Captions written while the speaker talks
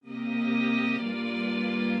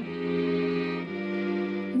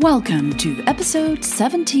Welcome to episode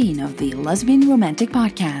 17 of the Lesbian Romantic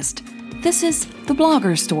Podcast. This is The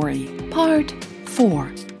Blogger Story, part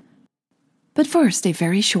 4. But first, a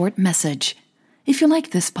very short message. If you like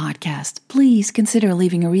this podcast, please consider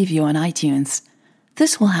leaving a review on iTunes.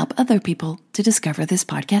 This will help other people to discover this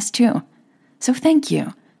podcast too. So thank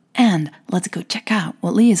you. And let's go check out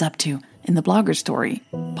what Lee is up to in The Blogger Story,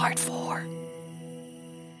 part 4.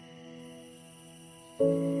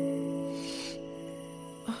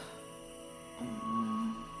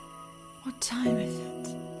 What time is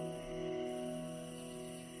it?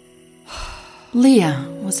 Leah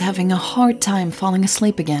was having a hard time falling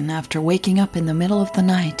asleep again after waking up in the middle of the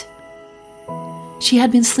night. She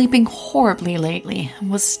had been sleeping horribly lately and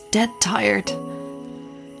was dead tired.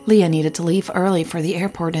 Leah needed to leave early for the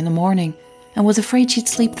airport in the morning and was afraid she'd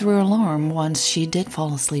sleep through her alarm once she did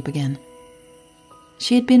fall asleep again.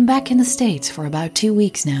 She had been back in the States for about 2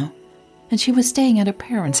 weeks now, and she was staying at her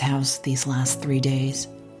parents' house these last 3 days.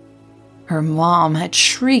 Her mom had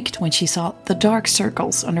shrieked when she saw the dark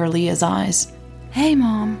circles under Leah's eyes. Hey,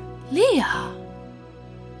 Mom. Leah!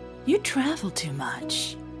 You travel too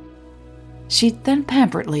much. She'd then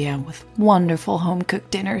pampered Leah with wonderful home-cooked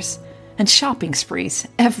dinners and shopping sprees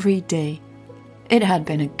every day. It had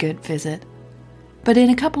been a good visit. But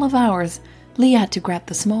in a couple of hours, Leah had to grab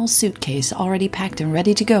the small suitcase already packed and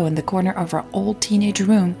ready to go in the corner of her old teenage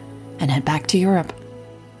room and head back to Europe.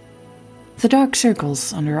 The dark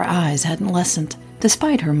circles under her eyes hadn't lessened,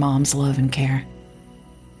 despite her mom's love and care.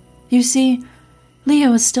 You see, Leah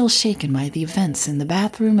was still shaken by the events in the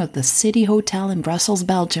bathroom of the City Hotel in Brussels,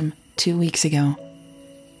 Belgium, 2 weeks ago.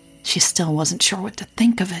 She still wasn't sure what to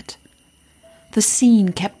think of it. The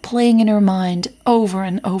scene kept playing in her mind over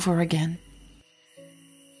and over again.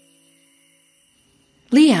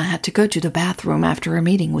 Leah had to go to the bathroom after a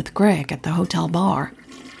meeting with Greg at the hotel bar.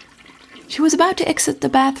 She was about to exit the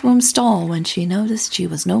bathroom stall when she noticed she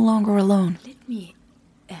was no longer alone.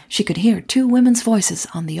 She could hear 2 women's voices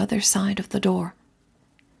on the other side of the door.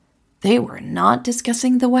 They were not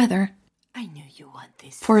discussing the weather. I knew you want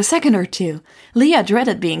this. For a second or two, Leah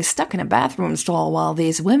dreaded being stuck in a bathroom stall while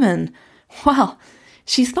these women, well,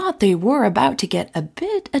 she thought they were about to get a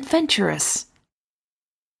bit adventurous.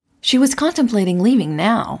 She was contemplating leaving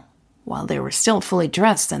now, while they were still fully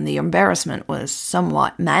dressed and the embarrassment was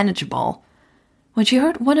somewhat manageable, when she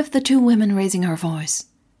heard one of the 2 women raising her voice.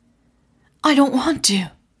 I don't want to.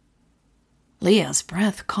 Leah's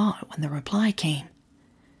breath caught when the reply came.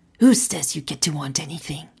 Who says you get to want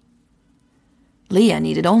anything? Leah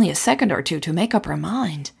needed only a second or two to make up her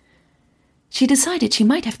mind. She decided she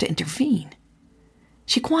might have to intervene.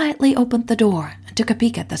 She quietly opened the door and took a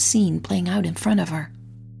peek at the scene playing out in front of her.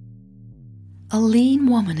 A lean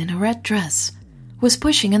woman in a red dress was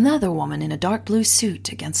pushing another woman in a dark blue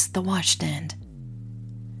suit against the washstand.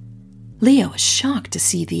 Leah was shocked to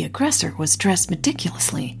see the aggressor was dressed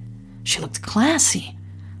meticulously. She looked classy,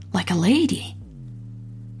 like a lady.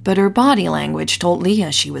 But her body language told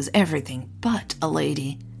Leah she was everything but a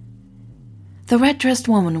lady. The red-dressed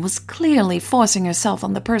woman was clearly forcing herself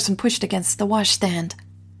on the person pushed against the washstand.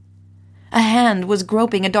 A hand was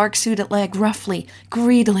groping a dark-suited leg roughly,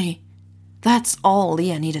 greedily. That's all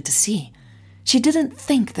Leah needed to see. She didn't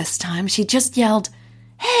think this time. She just yelled,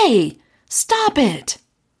 "Hey, stop it!"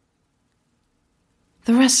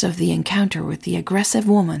 The rest of the encounter with the aggressive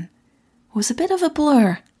woman was a bit of a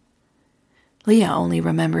blur. Leah only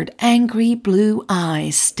remembered angry blue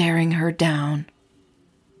eyes staring her down.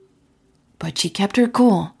 But she kept her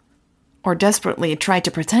cool, or desperately tried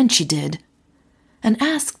to pretend she did, and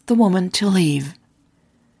asked the woman to leave.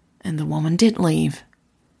 And the woman did leave.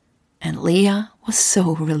 And Leah was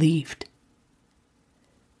so relieved.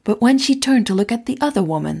 But when she turned to look at the other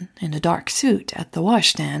woman in a dark suit at the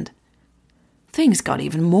washstand, things got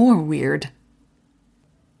even more weird.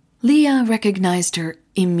 Leah recognized her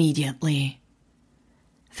immediately.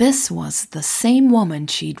 This was the same woman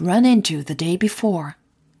she'd run into the day before.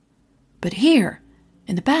 But here,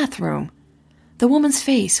 in the bathroom, the woman's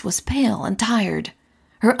face was pale and tired,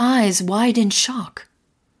 her eyes wide in shock.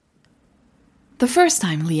 The first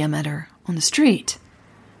time Leah met her, on the street,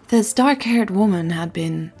 this dark-haired woman had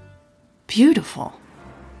been beautiful.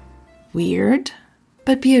 Weird,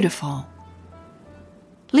 but beautiful.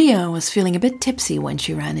 Leah was feeling a bit tipsy when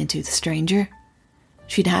she ran into the stranger.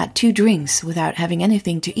 She'd had 2 drinks without having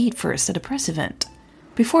anything to eat first at a press event,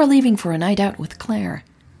 before leaving for a night out with Claire.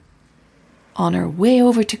 On her way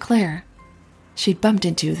over to Claire, she'd bumped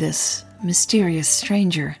into this mysterious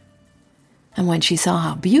stranger. And when she saw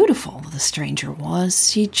how beautiful the stranger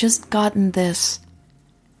was, she'd just gotten this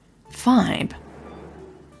vibe.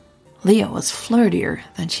 Leah was flirtier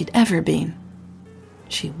than she'd ever been.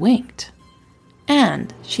 She winked.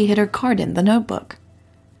 And she hid her card in the notebook.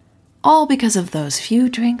 All because of those few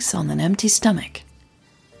drinks on an empty stomach.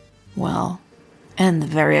 Well, and the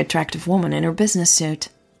very attractive woman in her business suit.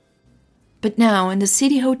 But now, in the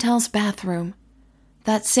city hotel's bathroom,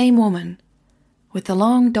 that same woman, with the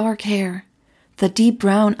long dark hair, the deep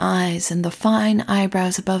brown eyes, and the fine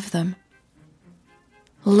eyebrows above them,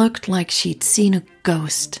 looked like she'd seen a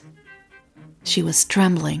ghost. She was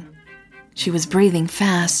trembling. She was breathing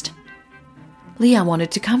fast. Leah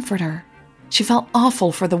wanted to comfort her. She felt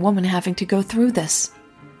awful for the woman having to go through this.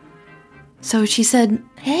 So she said,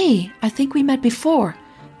 "Hey, I think we met before,"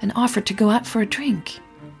 and offered to go out for a drink,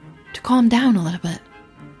 to calm down a little bit.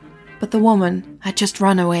 But the woman had just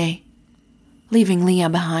run away, leaving Leah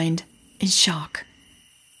behind in shock.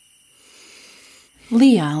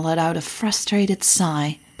 Leah let out a frustrated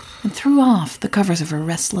sigh and threw off the covers of her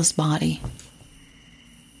restless body.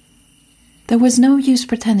 There was no use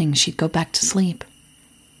pretending she'd go back to sleep.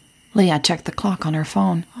 Leah checked the clock on her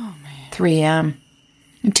phone. 3 a.m.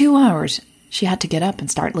 In 2 hours, she had to get up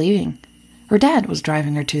and start leaving. Her dad was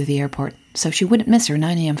driving her to the airport, so she wouldn't miss her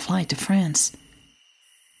 9 a.m. flight to France.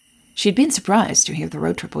 She'd been surprised to hear the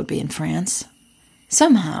road trip would be in France.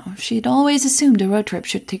 Somehow, she'd always assumed a road trip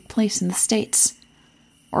should take place in the States.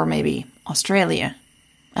 Or maybe Australia.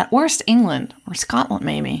 At worst, England or Scotland,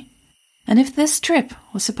 maybe. And if this trip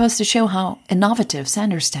was supposed to show how innovative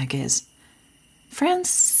Sanders Tech is, France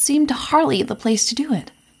seemed hardly the place to do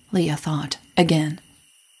it, Leah thought, again.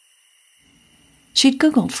 She'd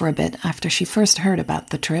Googled for a bit after she first heard about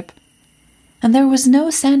the trip, and there was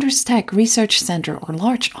no Sanders Tech research center or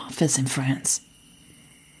large office in France.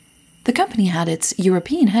 The company had its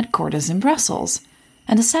European headquarters in Brussels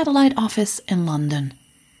and a satellite office in London.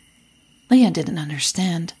 Leah didn't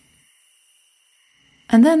understand.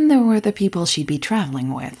 And then there were the people she'd be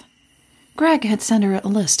traveling with. Greg had sent her a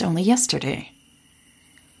list only yesterday.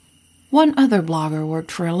 One other blogger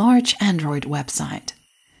worked for a large Android website.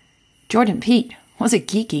 Jordan Pete was a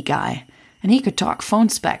geeky guy, and he could talk phone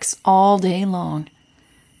specs all day long.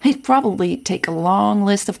 He'd probably take a long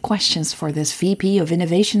list of questions for this VP of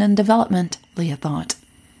Innovation and Development, Leah thought.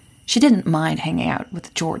 She didn't mind hanging out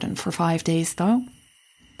with Jordan for 5 days, though.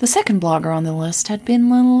 The second blogger on the list had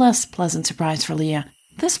been a less pleasant surprise for Leah.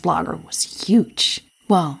 This blogger was huge.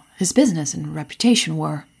 Well, his business and reputation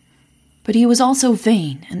were. But he was also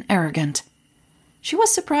vain and arrogant. She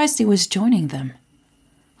was surprised he was joining them.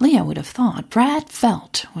 Leah would have thought Brad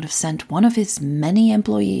Felt would have sent one of his many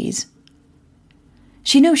employees.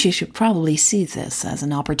 She knew she should probably see this as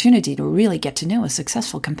an opportunity to really get to know a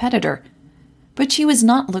successful competitor, but she was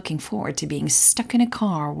not looking forward to being stuck in a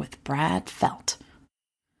car with Brad Felt.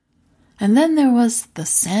 And then there was the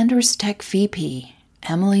Sanders Tech VP,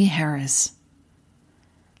 Emily Harris.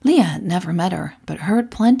 Leah had never met her, but heard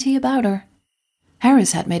plenty about her.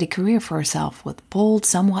 Harris had made a career for herself with bold,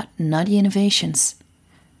 somewhat nutty innovations,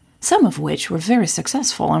 some of which were very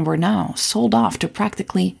successful and were now sold off to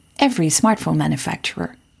practically every smartphone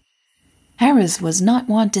manufacturer. Harris was not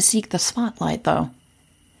one to seek the spotlight, though.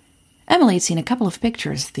 Emily had seen a couple of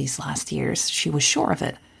pictures these last years, she was sure of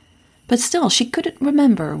it, but still she couldn't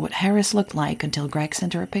remember what Harris looked like until Greg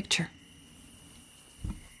sent her a picture.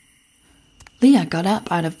 Leah got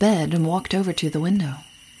up out of bed and walked over to the window.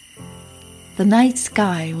 The night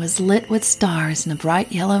sky was lit with stars and a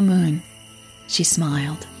bright yellow moon. She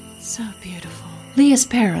smiled. So beautiful. Leah's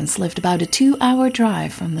parents lived about a 2-hour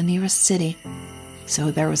drive from the nearest city,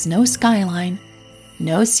 so there was no skyline,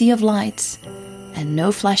 no sea of lights, and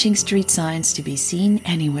no flashing street signs to be seen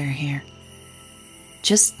anywhere here.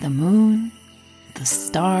 Just the moon, the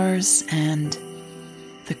stars, and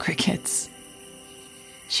the crickets.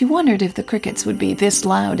 She wondered if the crickets would be this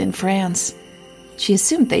loud in France. She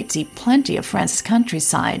assumed they'd see plenty of France's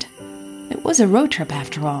countryside. It was a road trip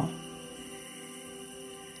after all.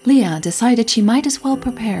 Leah decided she might as well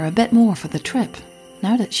prepare a bit more for the trip,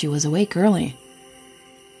 now that she was awake early.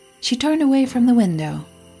 She turned away from the window,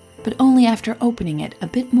 but only after opening it a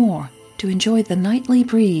bit more to enjoy the nightly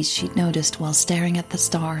breeze she'd noticed while staring at the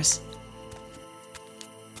stars.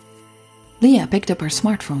 Leah picked up her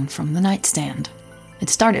smartphone from the nightstand. It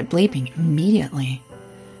started bleeping immediately.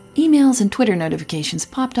 Emails and Twitter notifications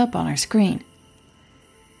popped up on her screen.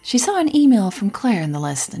 She saw an email from Claire in the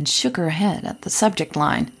list and shook her head at the subject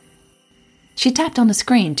line. She tapped on the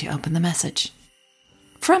screen to open the message.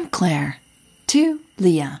 From Claire, to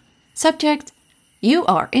Leah. Subject, you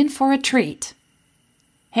are in for a treat.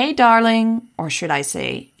 Hey, darling, or should I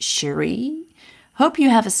say, Cherie? Hope you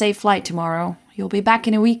have a safe flight tomorrow. You'll be back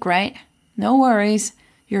in a week, right? No worries.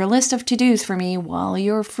 Your list of to-dos for me while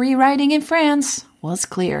you're free riding in France was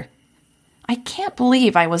clear. I can't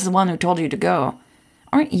believe I was the one who told you to go.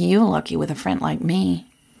 Aren't you lucky with a friend like me?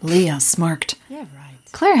 Leah smirked. Yeah, right.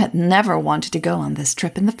 Claire had never wanted to go on this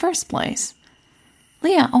trip in the first place.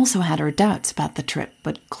 Leah also had her doubts about the trip,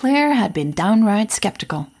 but Claire had been downright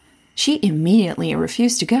skeptical. She immediately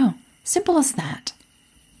refused to go. Simple as that.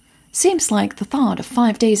 Seems like the thought of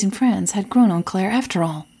 5 days in France had grown on Claire after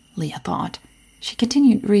all, Leah thought. She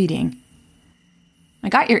continued reading. I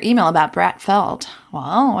got your email about Brett Feld.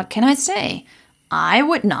 Well, what can I say? I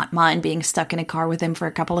would not mind being stuck in a car with him for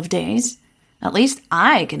a couple of days. At least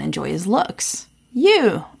I can enjoy his looks.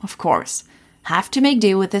 You, of course, have to make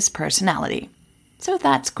do with his personality. So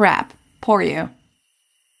that's crap. Poor you.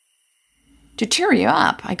 To cheer you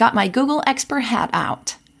up, I got my Google expert hat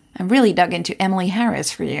out. I really dug into Emily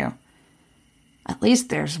Harris for you. At least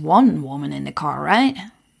there's one woman in the car, right?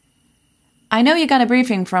 I know you got a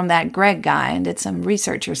briefing from that Greg guy and did some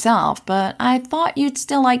research yourself, but I thought you'd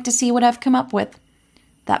still like to see what I've come up with.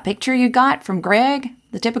 That picture you got from Greg,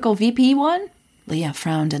 the typical VP one? Leah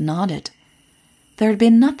frowned and nodded. There had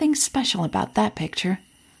been nothing special about that picture.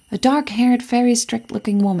 A dark-haired, very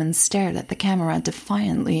strict-looking woman stared at the camera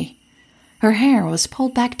defiantly. Her hair was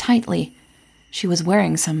pulled back tightly. She was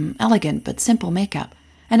wearing some elegant but simple makeup,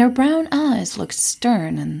 and her brown eyes looked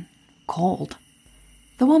stern and cold.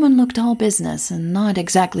 The woman looked all business and not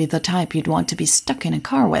exactly the type you'd want to be stuck in a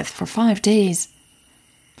car with for 5 days.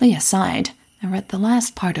 Leah sighed and read the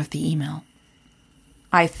last part of the email.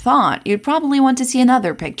 I thought you'd probably want to see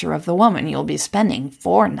another picture of the woman you'll be spending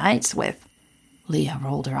 4 nights with. Leah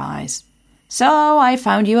rolled her eyes. So I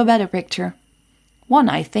found you a better picture. One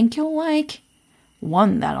I think you'll like.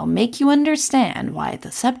 One that'll make you understand why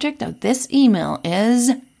the subject of this email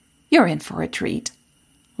is, you're in for a treat.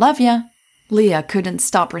 Love ya. Leah couldn't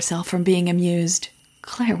stop herself from being amused.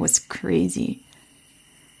 Claire was crazy.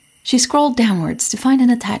 She scrolled downwards to find an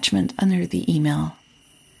attachment under the email.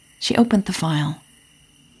 She opened the file.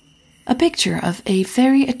 A picture of a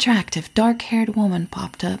very attractive dark-haired woman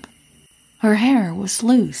popped up. Her hair was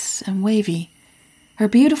loose and wavy. Her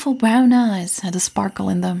beautiful brown eyes had a sparkle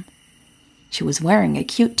in them. She was wearing a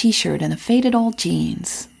cute t-shirt and a faded old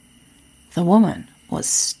jeans. The woman was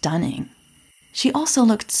stunning. She also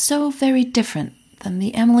looked so very different than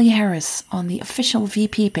the Emily Harris on the official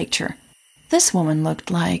VP picture. This woman looked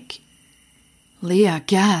like... Leah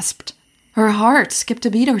gasped. Her heart skipped a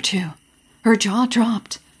beat or two. Her jaw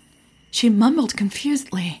dropped. She mumbled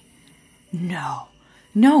confusedly. No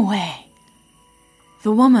way.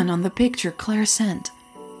 The woman on the picture Claire sent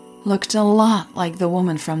looked a lot like the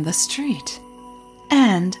woman from the street.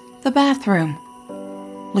 And the bathroom.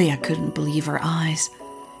 Leah couldn't believe her eyes.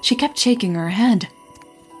 She kept shaking her head.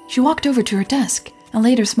 She walked over to her desk and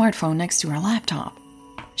laid her smartphone next to her laptop.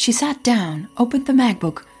 She sat down, opened the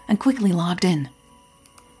MacBook, and quickly logged in.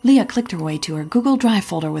 Leah clicked her way to her Google Drive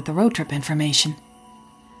folder with the road trip information.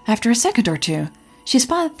 After a second or two, she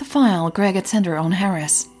spotted the file Greg had sent her on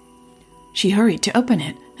Harris. She hurried to open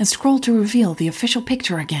it and scrolled to reveal the official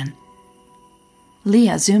picture again.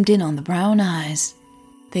 Leah zoomed in on the brown eyes.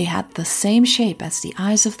 They had the same shape as the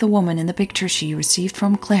eyes of the woman in the picture she received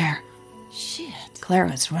from Claire. Shit. Claire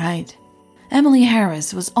was right. Emily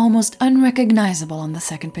Harris was almost unrecognizable on the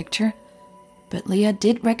second picture. But Leah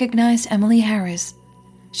did recognize Emily Harris.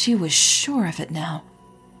 She was sure of it now.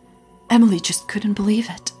 Emily just couldn't believe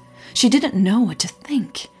it. She didn't know what to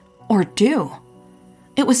think or do.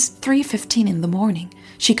 It was 3:15 in the morning.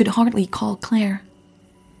 She could hardly call Claire.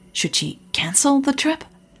 Should she cancel the trip?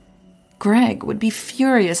 Greg would be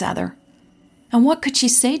furious at her. And what could she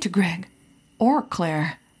say to Greg or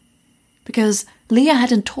Claire? Because Leah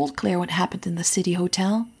hadn't told Claire what happened in the city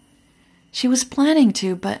hotel. She was planning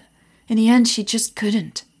to, but in the end she just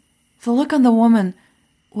couldn't. The look on the woman,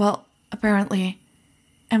 well, apparently,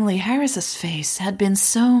 Emily Harris's face had been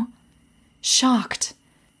so shocked,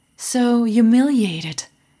 so humiliated.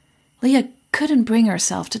 Leah couldn't bring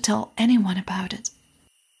herself to tell anyone about it.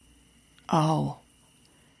 Oh,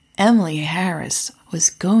 Emily Harris was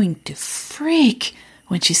going to freak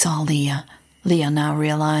when she saw Leah, Leah now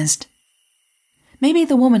realized. Maybe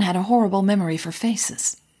the woman had a horrible memory for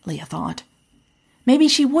faces, Leah thought. Maybe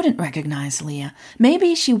she wouldn't recognize Leah.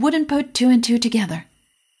 Maybe she wouldn't put 2 and 2 together.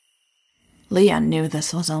 Leah knew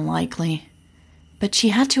this was unlikely, but she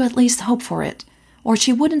had to at least hope for it, or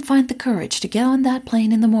she wouldn't find the courage to get on that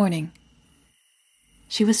plane in the morning.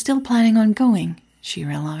 She was still planning on going, she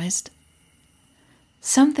realized.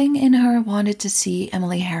 Something in her wanted to see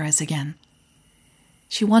Emily Harris again.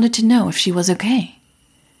 She wanted to know if she was okay.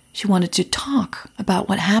 She wanted to talk about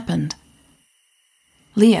what happened.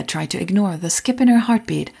 Leah tried to ignore the skip in her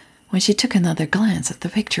heartbeat when she took another glance at the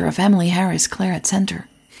picture of Emily Harris Claire had sent her.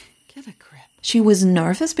 Give a crap. She was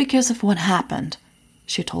nervous because of what happened,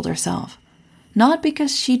 she told herself, not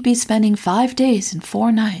because she'd be spending 5 days and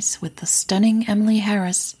 4 nights with the stunning Emily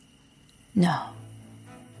Harris. No.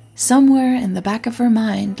 Somewhere in the back of her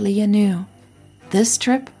mind, Leah knew this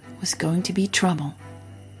trip was going to be trouble.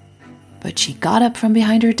 But she got up from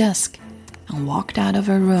behind her desk and walked out of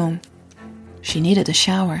her room. She needed a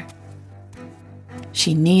shower.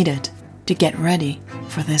 She needed to get ready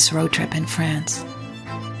for this road trip in France.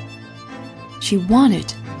 She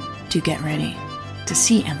wanted to get ready to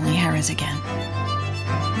see Emily Harris again.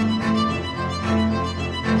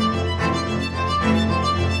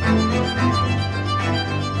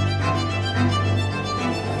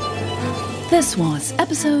 This was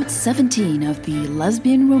episode 17 of the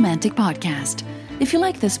Lesbian Romantic Podcast. If you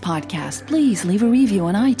like this podcast, please leave a review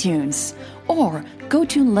on iTunes or go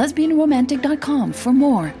to lesbianromantic.com for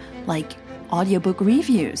more, like audiobook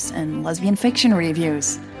reviews and lesbian fiction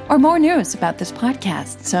reviews, or more news about this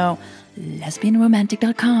podcast. So,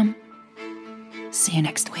 lesbianromantic.com. See you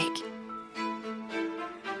next week.